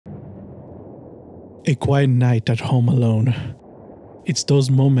A quiet night at home alone. It's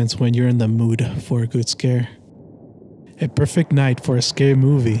those moments when you're in the mood for a good scare. A perfect night for a scary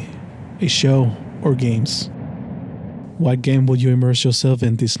movie, a show, or games. What game will you immerse yourself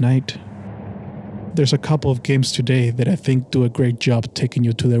in this night? There's a couple of games today that I think do a great job taking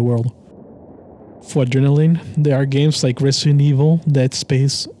you to their world. For adrenaline, there are games like Resident Evil, Dead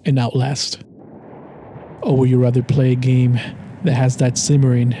Space, and Outlast. Or would you rather play a game that has that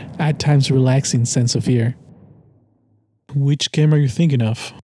simmering, at times relaxing sense of fear? Which game are you thinking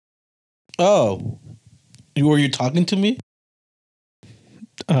of? Oh, were you talking to me?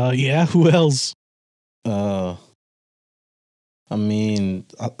 Yeah, who else? I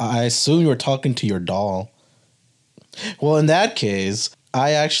assume you were talking to your doll. Well, in that case,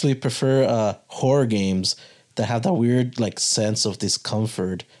 I actually prefer horror games that have that weird sense of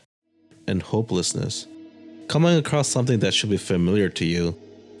discomfort and hopelessness. Coming across something that should be familiar to you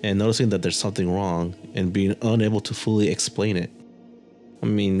and noticing that there's something wrong and being unable to fully explain it.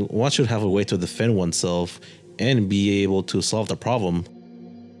 One should have a way to defend oneself and be able to solve the problem.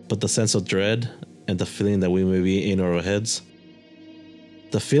 But the sense of dread and the feeling that we may be in our heads,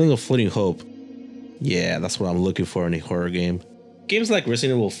 the feeling of fleeting hope, yeah, that's what I'm looking for in a horror game. Games like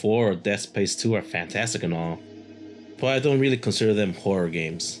Resident Evil 4 or Dead Space 2 are fantastic and all, but I don't really consider them horror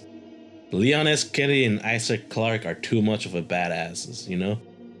games. Leon S. Kennedy and Isaac Clarke are too much of a badasses, you know?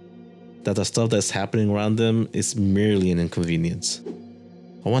 That the stuff that's happening around them is merely an inconvenience.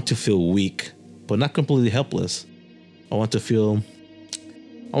 I want to feel weak, but not completely helpless. I want to feel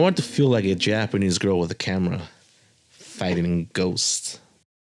like a Japanese girl with a camera, fighting ghosts.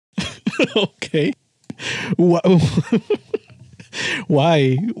 Okay. Why?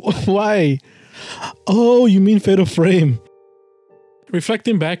 Why? Oh, you mean Fatal Frame.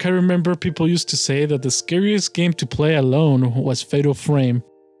 Reflecting back, I remember people used to say that the scariest game to play alone was Fatal Frame,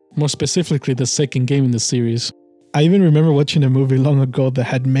 more specifically the second game in the series. I even remember watching a movie long ago that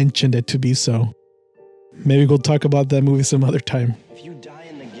had mentioned it to be so. Maybe we'll talk about that movie some other time. If you die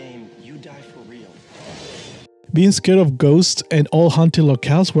in the game, you die for real. Being scared of ghosts and all haunted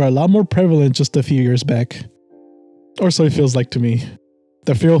locales were a lot more prevalent just a few years back. Or so it feels like to me.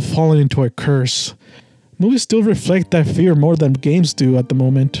 The fear of falling into a curse. Movies still reflect that fear more than games do at the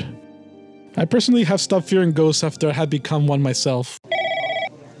moment. I personally have stopped fearing ghosts after I had become one myself.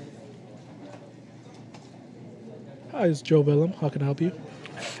 Hi, it's Joe Bellum. How can I help you?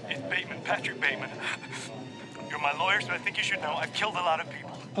 It's Bateman, Patrick Bateman. You're my lawyer, so I think you should know I've killed a lot of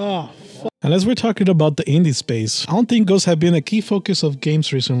people. Oh, unless we're talking about the indie space, I don't think ghosts have been a key focus of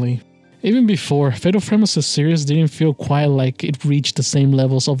games recently. Even before, Fatal Frame as a series didn't feel quite like it reached the same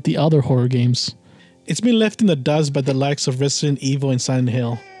levels of the other horror games. It's been left in the dust by the likes of Resident Evil and Silent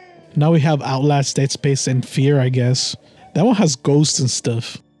Hill. Now we have Outlast, Dead Space, and Fear, I guess. That one has ghosts and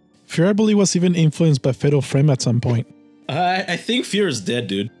stuff. Fear, I believe, was even influenced by Fatal Frame at some point. I think Fear is dead,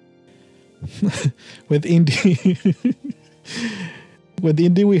 dude. With indie... With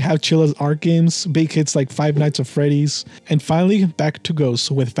indie, we have chill as art games, big hits like Five Nights at Freddy's, and finally, back to ghosts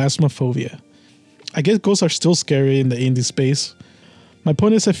with Phasmophobia. I guess ghosts are still scary in the indie space. My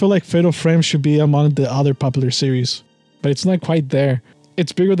point is I feel like Fatal Frame should be among the other popular series, but it's not quite there.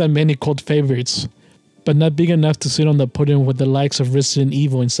 It's bigger than many cult favorites, but not big enough to sit on the podium with the likes of Resident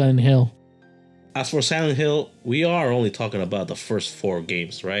Evil and Silent Hill. As for Silent Hill, we are only talking about the first 4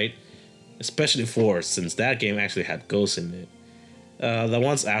 games, right? Especially 4, since that game actually had ghosts in it. The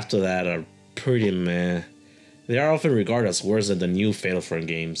ones after that are pretty meh. They are often regarded as worse than the new Fatal Frame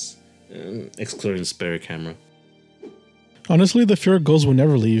games, excluding Spirit Camera. Honestly, the fear of ghosts will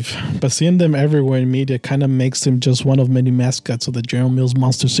never leave, but seeing them everywhere in media kind of makes them just one of many mascots of the General Mills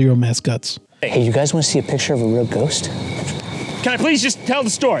Monster Cereal mascots. Hey, you guys want to see a picture of a real ghost? Can I please just tell the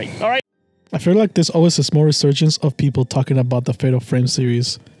story, alright? I feel like there's always a small resurgence of people talking about the Fatal Frame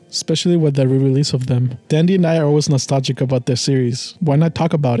series, especially with the re-release of them. Dandy and I are always nostalgic about their series. Why not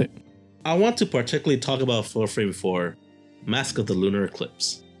talk about it? I want to particularly talk about Fatal Frame 4, Mask of the Lunar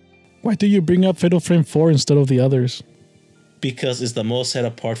Eclipse. Why do you bring up Fatal Frame 4 instead of the others? Because it's the most set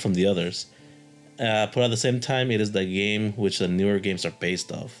apart from the others. But at the same time, it is the game which the newer games are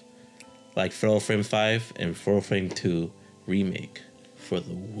based off. Like Fatal Frame 5 and Fatal Frame 2 Remake for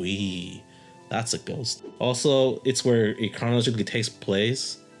the Wii. That's a ghost. Also, it's where it chronologically takes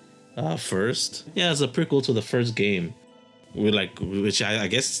place first. Yeah, it's a prequel to the first game. Which I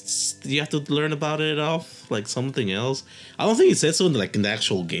guess you have to learn about it off like something else. I don't think it said so in the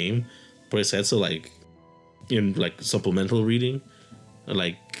actual game, but it said so in supplemental reading,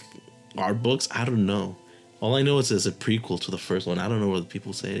 like art books. I don't know. All I know is it's a prequel to the first one. I don't know whether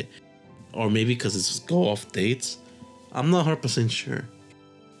people say it, or maybe because it's go off dates. I'm not 100% sure.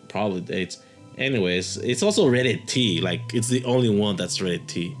 Probably dates. Anyways, it's also rated T. Like, it's the only one that's rated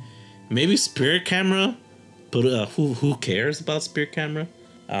T. Maybe Spirit Camera, but who cares about Spirit Camera?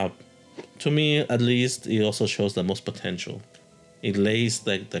 To me, at least, it also shows the most potential. It lays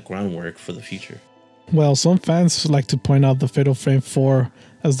the groundwork for the future. Well, some fans like to point out the Fatal Frame 4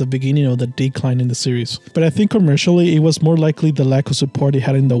 as the beginning of the decline in the series, but I think commercially it was more likely the lack of support it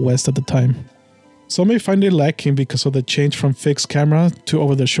had in the West at the time. Some may find it lacking because of the change from fixed camera to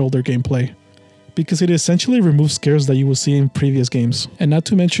over-the-shoulder gameplay, because it essentially removes scares that you will see in previous games, and not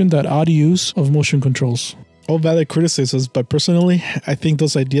to mention that odd use of motion controls. All valid criticisms, but personally, I think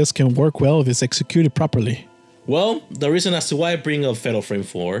those ideas can work well if it's executed properly. Well, the reason as to why I bring up Fatal Frame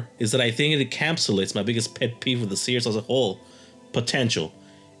 4 is that I think it encapsulates my biggest pet peeve of the series as a whole: potential.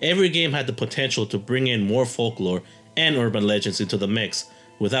 Every game had the potential to bring in more folklore and urban legends into the mix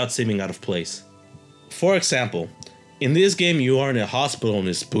without seeming out of place. For example, in this game you are in a hospital on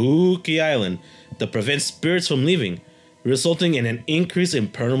a spooky island that prevents spirits from leaving, resulting in an increase in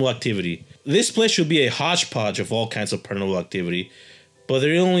paranormal activity. This place should be a hodgepodge of all kinds of paranormal activity, but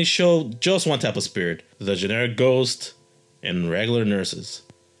they only show just one type of spirit: the generic ghost and regular nurses.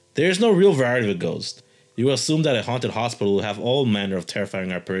 There is no real variety of a ghost. You assume that a haunted hospital will have all manner of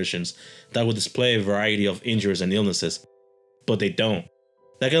terrifying apparitions that will display a variety of injuries and illnesses, but they don't.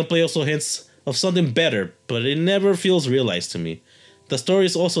 That gameplay also hints of something better, but it never feels realized to me. The story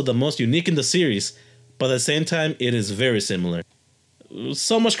is also the most unique in the series, but at the same time it is very similar.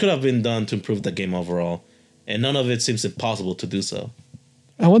 So much could have been done to improve the game overall, and none of it seems impossible to do so.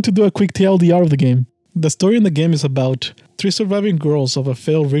 I want to do a quick TLDR of the game. The story in the game is about 3 surviving girls of a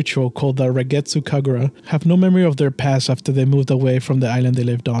failed ritual called the Ragetsu Kagura have no memory of their past after they moved away from the island they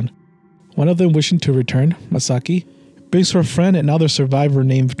lived on. One of them, wishing to return, Masaki, brings her friend and other survivor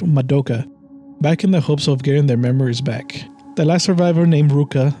named Madoka back in the hopes of getting their memories back. The last survivor, named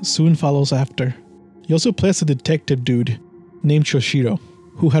Ruka, soon follows after. He also plays a detective dude named Shoshiro,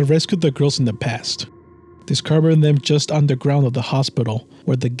 who had rescued the girls in the past, discovering them just underground of the hospital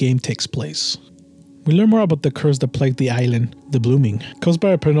where the game takes place. We learn more about the curse that plagued the island, the blooming, caused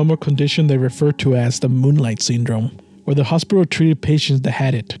by a paranormal condition they refer to as the Moonlight Syndrome, where the hospital treated patients that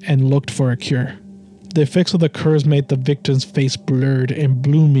had it and looked for a cure. The effects of the curse made the victim's face blurred and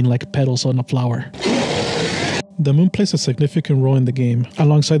blooming like petals on a flower. The moon plays a significant role in the game,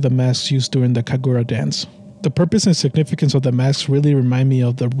 alongside the masks used during the Kagura dance. The purpose and significance of the masks really remind me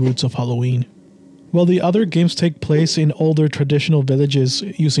of the roots of Halloween. While the other games take place in older traditional villages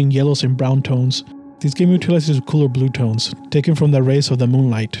using yellows and brown tones, this game utilizes cooler blue tones, taken from the rays of the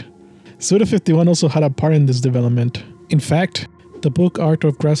moonlight. Suda51 also had a part in this development. In fact, the book art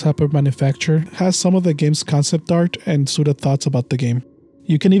of Grasshopper Manufacture has some of the game's concept art and Suda thoughts about the game.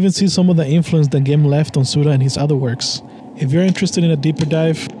 You can even see some of the influence the game left on Suda and his other works. If you're interested in a deeper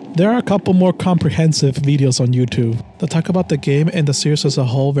dive, there are a couple more comprehensive videos on YouTube that talk about the game and the series as a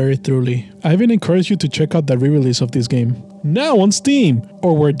whole very thoroughly. I even encourage you to check out the re-release of this game, now on Steam,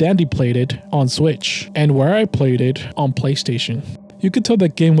 or where Dandy played it on Switch, and where I played it on PlayStation. You could tell the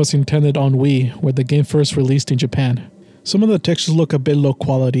game was intended on Wii, where the game first released in Japan. Some of the textures look a bit low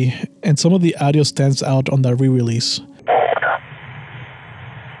quality, and some of the audio stands out on the re-release.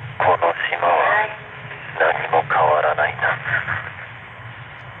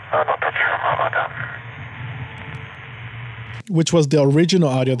 Which was the original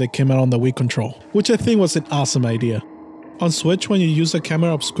audio that came out on the Wii control, which I think was an awesome idea. On Switch, when you use the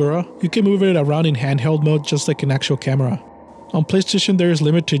camera obscura, you can move it around in handheld mode just like an actual camera. On PlayStation, there is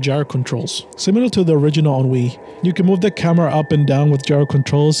limited gyro controls. Similar to the original on Wii, you can move the camera up and down with gyro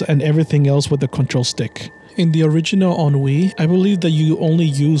controls and everything else with the control stick. In the original on Wii, I believe that you only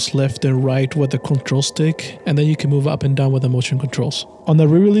use left and right with the control stick, and then you can move up and down with the motion controls. On the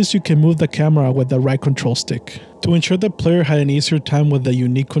re-release, you can move the camera with the right control stick. To ensure the player had an easier time with the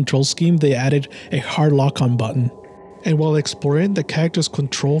unique control scheme, they added a hard lock-on button. And while exploring, the character's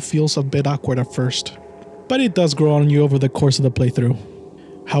control feels a bit awkward at first, but it does grow on you over the course of the playthrough.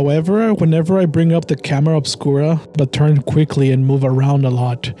 However, whenever I bring up the camera obscura but turn quickly and move around a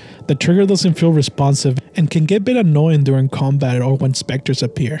lot, the trigger doesn't feel responsive and can get a bit annoying during combat or when specters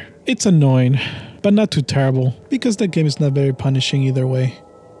appear. It's annoying, but not too terrible, because the game is not very punishing either way.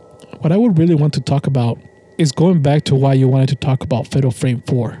 What I would really want to talk about is going back to why you wanted to talk about Fatal Frame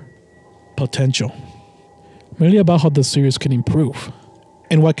 4. Potential. Mainly about how the series can improve,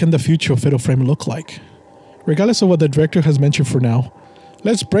 and what can the future of Fatal Frame look like. Regardless of what the director has mentioned for now,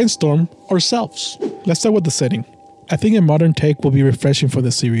 let's brainstorm ourselves. Let's start with the setting. I think a modern take will be refreshing for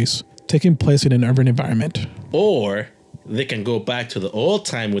the series, taking place in an urban environment. Or They can go back to the old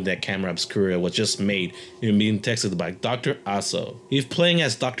time when that camera obscura was just made and being texted by Dr. Aso. If playing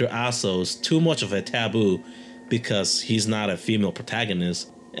as Dr. Aso is too much of a taboo because he's not a female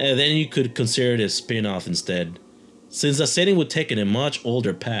protagonist, then you could consider it a spin-off instead. Since the setting would take in a much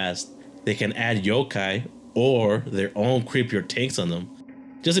older past, they can add yokai or their own creepier takes on them.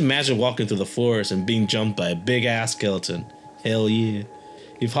 Just imagine walking through the forest and being jumped by a big-ass skeleton. Hell yeah.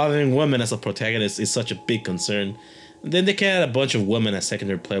 If having women as a protagonist is such a big concern, then they can add a bunch of women as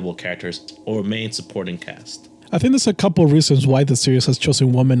secondary playable characters or main supporting cast. I think there's a couple of reasons why the series has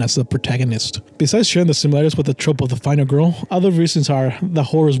chosen women as the protagonist. Besides sharing the similarities with the trope of the final girl, other reasons are the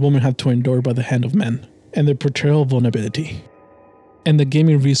horrors women have to endure by the hand of men, and their portrayal of vulnerability, and the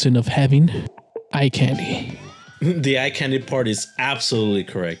gaming reason of having eye candy. The eye candy part is absolutely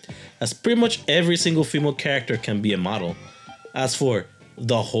correct, as pretty much every single female character can be a model. As for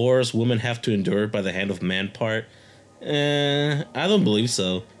the horrors women have to endure by the hand of man part, I don't believe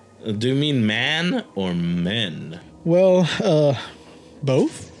so. Do you mean man or men? Well,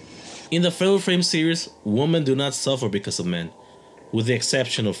 both? In the Fatal Frame series, women do not suffer because of men, with the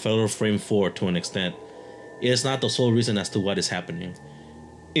exception of Fatal Frame 4 to an extent. It is not the sole reason as to what is happening.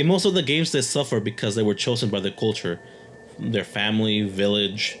 In most of the games, they suffer because they were chosen by their culture, their family,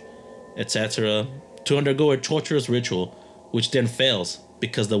 village, etc., to undergo a torturous ritual, which then fails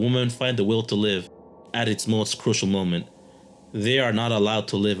because the women find the will to live at its most crucial moment. They are not allowed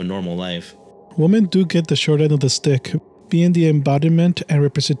to live a normal life. Women do get the short end of the stick, being the embodiment and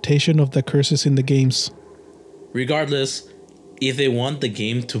representation of the curses in the games. Regardless, if they want the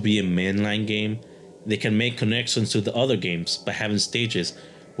game to be a mainline game, they can make connections to the other games by having stages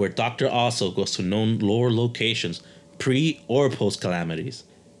where Dr. Aso goes to known lore locations pre or post calamities.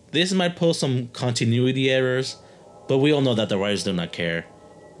 This might pose some continuity errors, but we all know that the writers do not care.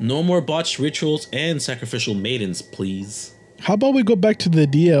 No more botched rituals and sacrificial maidens, please. How about we go back to the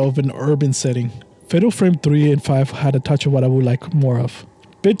idea of an urban setting? Fatal Frame 3 and 5 had a touch of what I would like more of.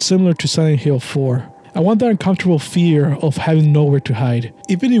 Bit similar to Silent Hill 4. I want that uncomfortable fear of having nowhere to hide,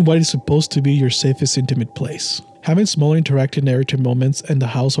 even in what is supposed to be your safest intimate place. Having small interactive narrative moments in the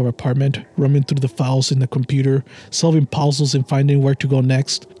house or apartment, roaming through the files in the computer, solving puzzles and finding where to go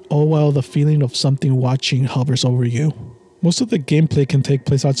next, all while the feeling of something watching hovers over you. Most of the gameplay can take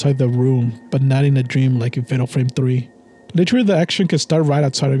place outside the room, but not in a dream like in Fatal Frame 3. Literally, the action can start right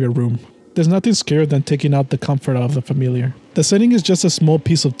outside of your room. There's nothing scarier than taking out the comfort of the familiar. The setting is just a small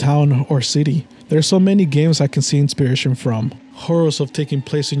piece of town or city. There are so many games I can see inspiration from. Horrors of taking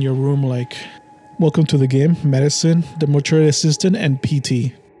place in your room like Welcome to the Game, Medicine, The Mortuary Assistant, and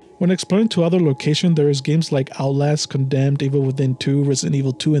PT. When exploring to other locations, there is games like Outlast, Condemned, Evil Within 2, Resident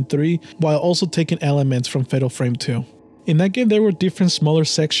Evil 2 and 3, while also taking elements from Fatal Frame 2. In that game, there were different smaller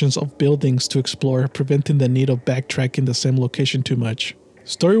sections of buildings to explore, preventing the need of backtracking the same location too much.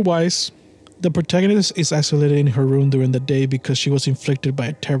 Story-wise, the protagonist is isolated in her room during the day because she was inflicted by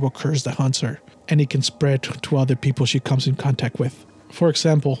a terrible curse that haunts her, and it can spread to other people she comes in contact with. For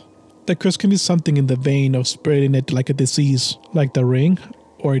example, the curse can be something in the vein of spreading it like a disease, like the ring,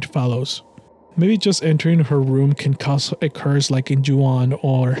 or it follows. Maybe just entering her room can cause a curse like in Ju-on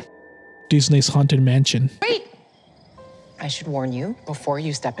or Disney's Haunted Mansion. Wait! I should warn you, before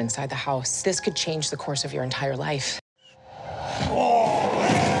you step inside the house, this could change the course of your entire life.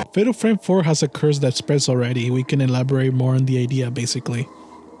 Fatal Frame 4 has a curse that spreads already. We can elaborate more on the idea basically.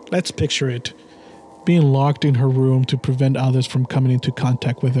 Let's picture it. Being locked in her room to prevent others from coming into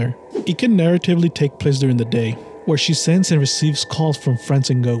contact with her. It can narratively take place during the day, where she sends and receives calls from friends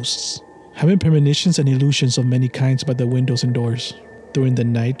and ghosts, having premonitions and illusions of many kinds by the windows and doors. During the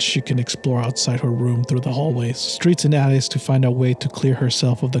night, she can explore outside her room through the hallways, streets and alleys to find a way to clear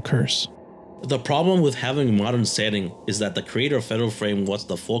herself of the curse. The problem with having a modern setting is that the creator of Fatal Frame wants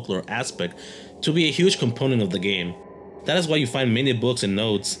the folklore aspect to be a huge component of the game. That is why you find many books and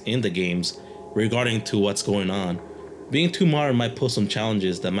notes in the games regarding to what's going on. Being too modern might pose some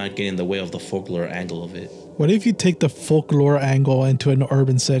challenges that might get in the way of the folklore angle of it. What if you take the folklore angle into an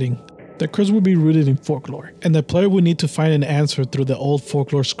urban setting? The curse will be rooted in folklore, and the player will need to find an answer through the old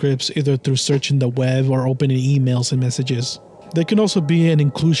folklore scripts, either through searching the web or opening emails and messages. There can also be an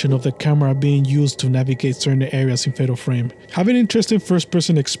inclusion of the camera being used to navigate certain areas in Fatal Frame, having interesting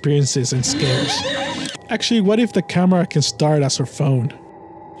first-person experiences and scares. Actually, what if the camera can start as her phone?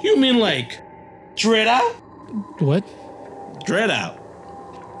 You mean like Dread Out? What? Dread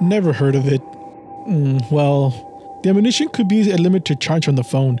Out. Never heard of it. Well, the ammunition could be a limited charge on the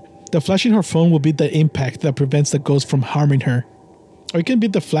phone. The flash in her phone will be the impact that prevents the ghost from harming her. Or it can be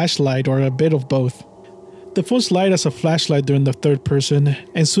the flashlight or a bit of both. The phone's light as a flashlight during the third person,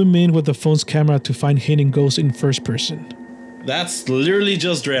 and zoom in with the phone's camera to find hidden ghosts in first person. That's literally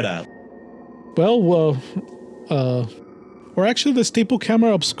just Dread out. Or actually the staple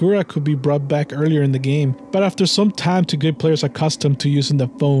camera obscura could be brought back earlier in the game, but after some time to get players accustomed to using the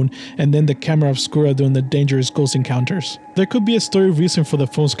phone and then the camera obscura during the dangerous ghost encounters. There could be a story reason for the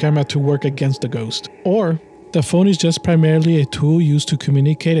phone's camera to work against the ghost. Or the phone is just primarily a tool used to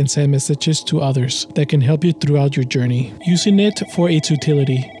communicate and send messages to others that can help you throughout your journey, using it for its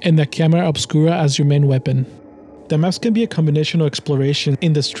utility, and the camera obscura as your main weapon. The maps can be a combination of exploration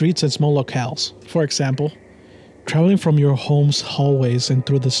in the streets and small locales. For example, traveling from your home's hallways and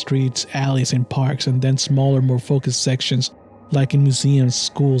through the streets, alleys, and parks, and then smaller, more focused sections like in museums,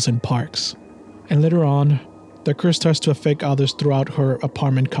 schools, and parks. And later on, the curse starts to affect others throughout her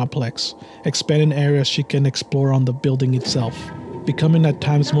apartment complex, expanding areas she can explore on the building itself, becoming at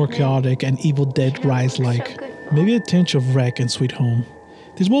times more chaotic and Evil Dead Rise-like. Maybe a tinge of Wreck and Sweet Home.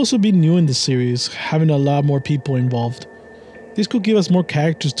 This will also be new in the series, having a lot more people involved. This could give us more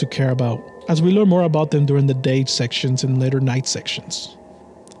characters to care about, as we learn more about them during the day sections and later night sections.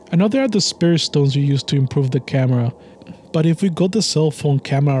 Another are the spirit stones you use to improve the camera, but if we go the cell phone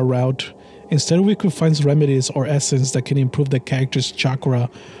camera route, instead we could find remedies or essence that can improve the character's chakra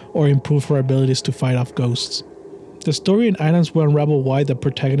or improve her abilities to fight off ghosts. The story and items will unravel why the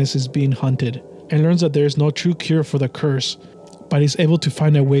protagonist is being hunted, and learns that there is no true cure for the curse, but is able to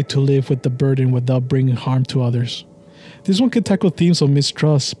find a way to live with the burden without bringing harm to others. This one can tackle themes of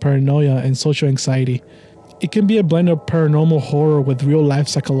mistrust, paranoia, and social anxiety. It can be a blend of paranormal horror with real-life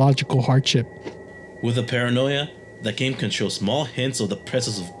psychological hardship. With the paranoia, the game can show small hints of the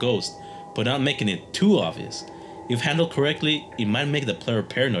presence of ghosts, but not making it too obvious. If handled correctly, it might make the player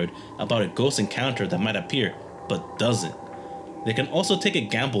paranoid about a ghost encounter that might appear, but doesn't. They can also take a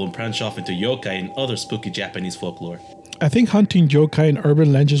gamble and branch off into yokai and other spooky Japanese folklore. I think hunting yokai in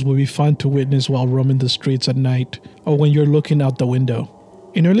urban legends will be fun to witness while roaming the streets at night, or when you're looking out the window.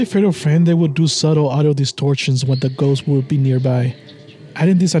 In early Fatal Frame, they would do subtle audio distortions when the ghost would be nearby,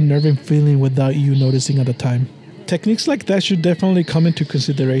 adding this unnerving feeling without you noticing at the time. Techniques like that should definitely come into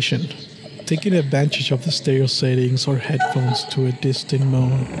consideration, taking advantage of the stereo settings or headphones to a distant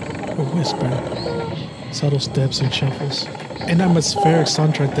moan or whisper, subtle steps and shuffles, an atmospheric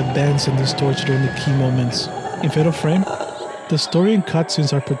soundtrack that bends and distorts during the key moments. In Fatal Frame, the story and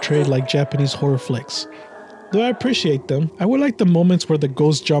cutscenes are portrayed like Japanese horror flicks. Though I appreciate them, I would like the moments where the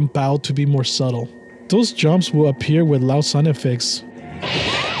ghosts jump out to be more subtle. Those jumps will appear with loud sound effects,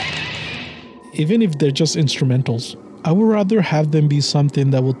 even if they're just instrumentals. I would rather have them be something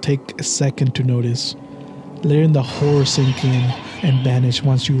that will take a second to notice, letting the horror sink in and vanish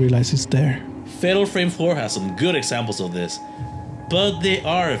once you realize it's there. Fatal Frame 4 has some good examples of this, but they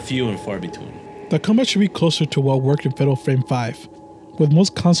are few and far between. The combat should be closer to what worked in Fatal Frame 5. With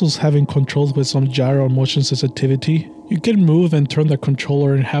most consoles having controls with some gyro motion sensitivity, you can move and turn the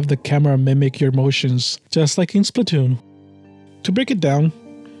controller and have the camera mimic your motions, just like in Splatoon. To break it down,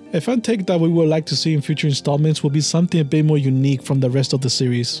 a fun take that we would like to see in future installments will be something a bit more unique from the rest of the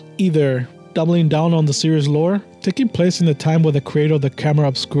series. Either doubling down on the series lore, taking place in the time with the creator of the camera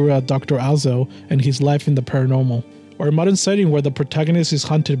obscura Dr. Alzo and his life in the paranormal, or a modern setting where the protagonist is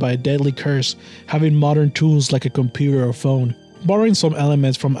hunted by a deadly curse, having modern tools like a computer or phone, borrowing some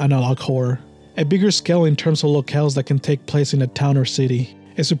elements from analog horror. A bigger scale in terms of locales that can take place in a town or city.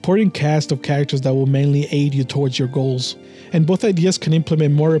 A supporting cast of characters that will mainly aid you towards your goals. And both ideas can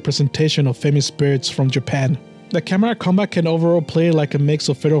implement more representation of famous spirits from Japan. The camera combat can overall play like a mix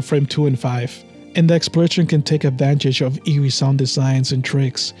of Fatal Frame 2 and 5. And the exploration can take advantage of eerie sound designs and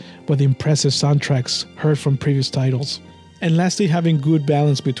tricks with impressive soundtracks heard from previous titles. And lastly, having good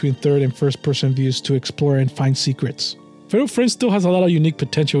balance between third and first person views to explore and find secrets. Fatal Frame still has a lot of unique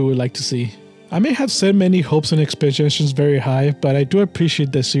potential we would like to see. I may have set many hopes and expectations very high, but I do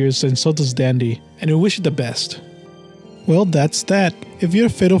appreciate the series and so does Dandy, and we wish it the best. Well, that's that. If you're a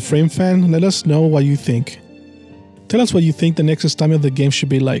Fatal Frame fan, let us know what you think. Tell us what you think the next installment of the game should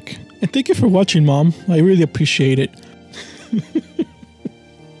be like. And thank you for watching, Mom. I really appreciate it.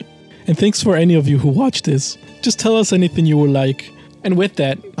 And thanks for any of you who watched this. Just tell us anything you would like. And with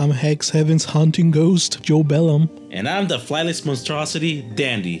that, I'm Hex Heaven's Haunting Ghost, Joe Bellum. And I'm the flightless monstrosity,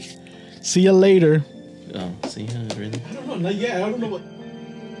 Dandy. See ya later. Oh, see ya, really? I don't know, not yet. I don't know what...